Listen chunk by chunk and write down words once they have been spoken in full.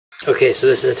Okay, so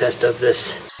this is a test of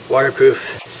this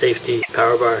waterproof safety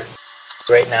power bar.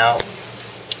 Right now,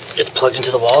 it's plugged into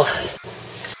the wall,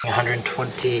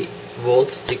 120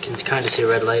 volts. You can kind of see a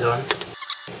red light on.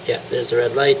 Yeah, there's the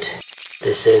red light.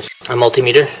 This is a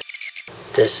multimeter.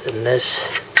 This and this,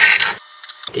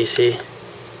 DC.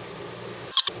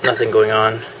 Nothing going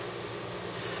on,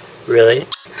 really.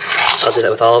 I'll do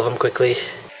that with all of them quickly.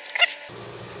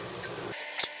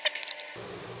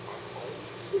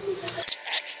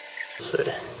 So,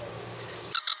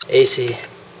 AC,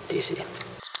 DC.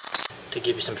 To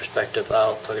give you some perspective,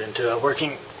 I'll plug it into a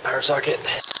working power socket.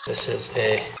 This is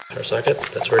a power socket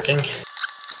that's working.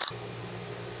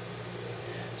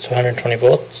 So 120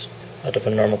 volts out of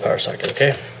a normal power socket,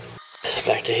 okay?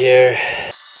 Back to here.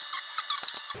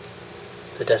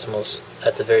 The decimals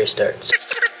at the very start.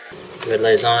 The red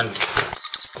light is on.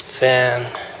 Fan.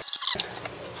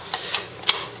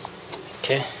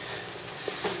 Okay.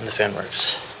 And the fan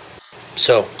works.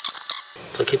 So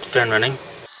keep the fan running.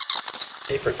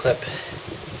 Paper clip.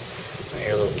 When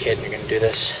you're a little kid and you're going to do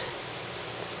this,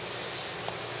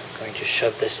 I'm going to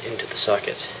shove this into the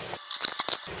socket.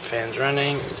 Fan's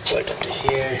running, plugged up to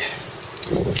here.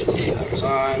 Power's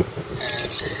on,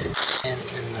 and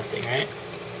nothing, right?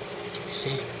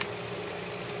 See?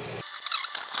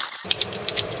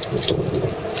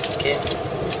 Okay.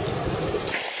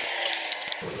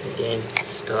 Again,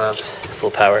 still have full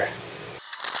power.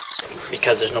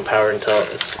 Because there's no power until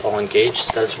it's all engaged,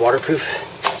 so that it's waterproof.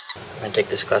 I'm going to take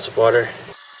this glass of water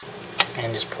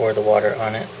and just pour the water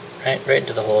on it, right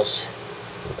into the holes.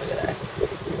 Look at that.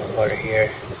 Water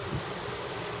here.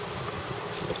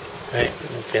 Right,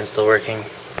 the fan's still working.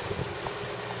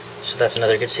 So that's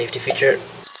another good safety feature.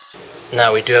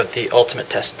 Now we do have the ultimate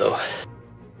test though.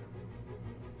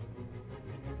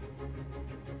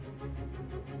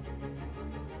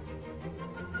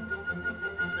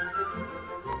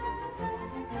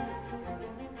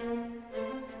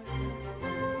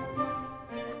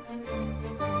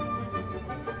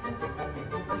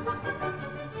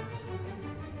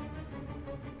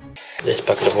 This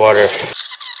bucket of water.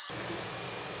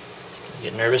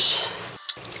 Get nervous,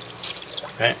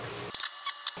 right?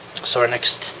 So our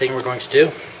next thing we're going to do,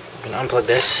 I'm going to unplug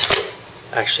this.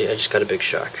 Actually, I just got a big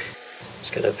shock.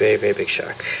 Just got a very, very big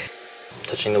shock.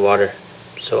 Touching the water.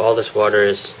 So all this water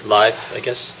is live, I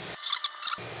guess.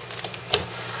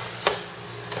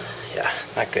 Yeah,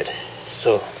 not good.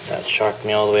 So that shocked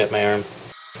me all the way up my arm.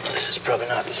 This is probably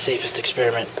not the safest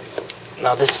experiment.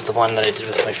 Now this is the one that I did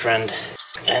with my friend,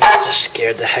 and it just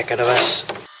scared the heck out of us.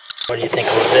 What do you think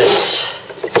about this?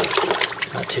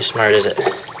 Not too smart, is it?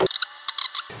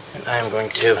 And I'm going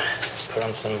to put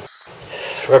on some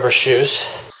rubber shoes.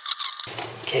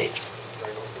 Okay.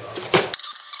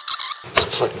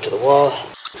 Let's plug them to the wall.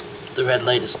 The red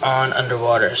light is on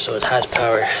underwater, so it has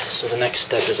power. So the next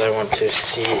step is I want to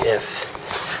see if...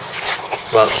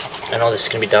 Well, I know this is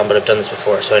going to be dumb, but I've done this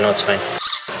before, so I know it's fine.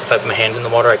 If I put my hand in the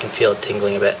water, I can feel it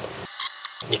tingling a bit.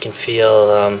 You can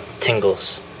feel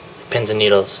tingles, pins and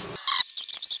needles.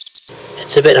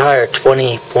 It's a bit higher,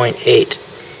 20.8.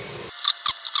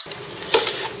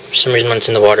 For some reason when it's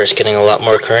in the water it's getting a lot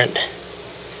more current.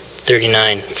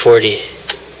 39, 40.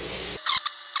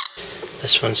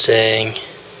 This one's saying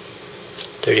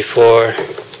 34,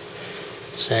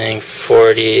 saying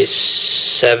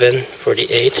 47,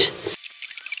 48.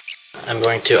 I'm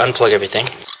going to unplug everything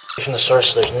from the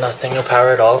source, so there's nothing, no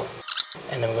power at all.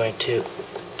 And I'm going to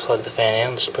plug the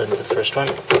fan in. Just put it into the first one.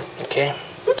 Okay.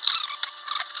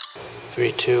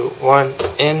 3, 2, 1,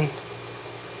 in.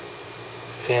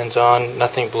 Fan's on.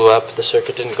 Nothing blew up. The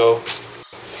circuit didn't go.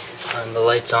 And the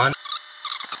light's on.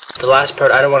 The last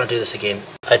part, I don't want to do this again.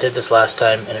 I did this last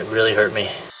time and it really hurt me.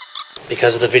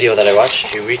 Because of the video that I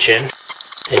watched, you reach in,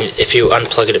 and if you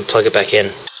unplug it and plug it back in.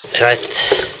 And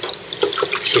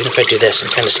see, even if I do this, I'm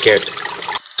kind of scared.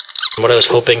 And what I was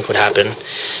hoping would happen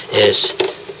is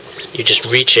you just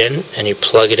reach in and you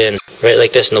plug it in right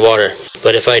like this in the water.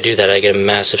 But if I do that, I get a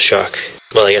massive shock.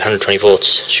 Well, I get 120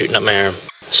 volts shooting up my arm.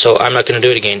 So I'm not going to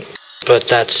do it again. But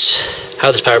that's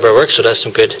how this power bar works, so it has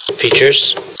some good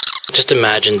features. Just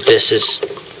imagine this is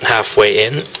halfway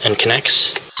in and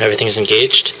connects. Everything is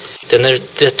engaged. Then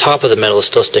the top of the metal is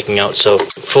still sticking out, so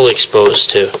fully exposed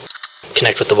to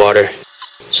connect with the water.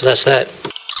 So that's that.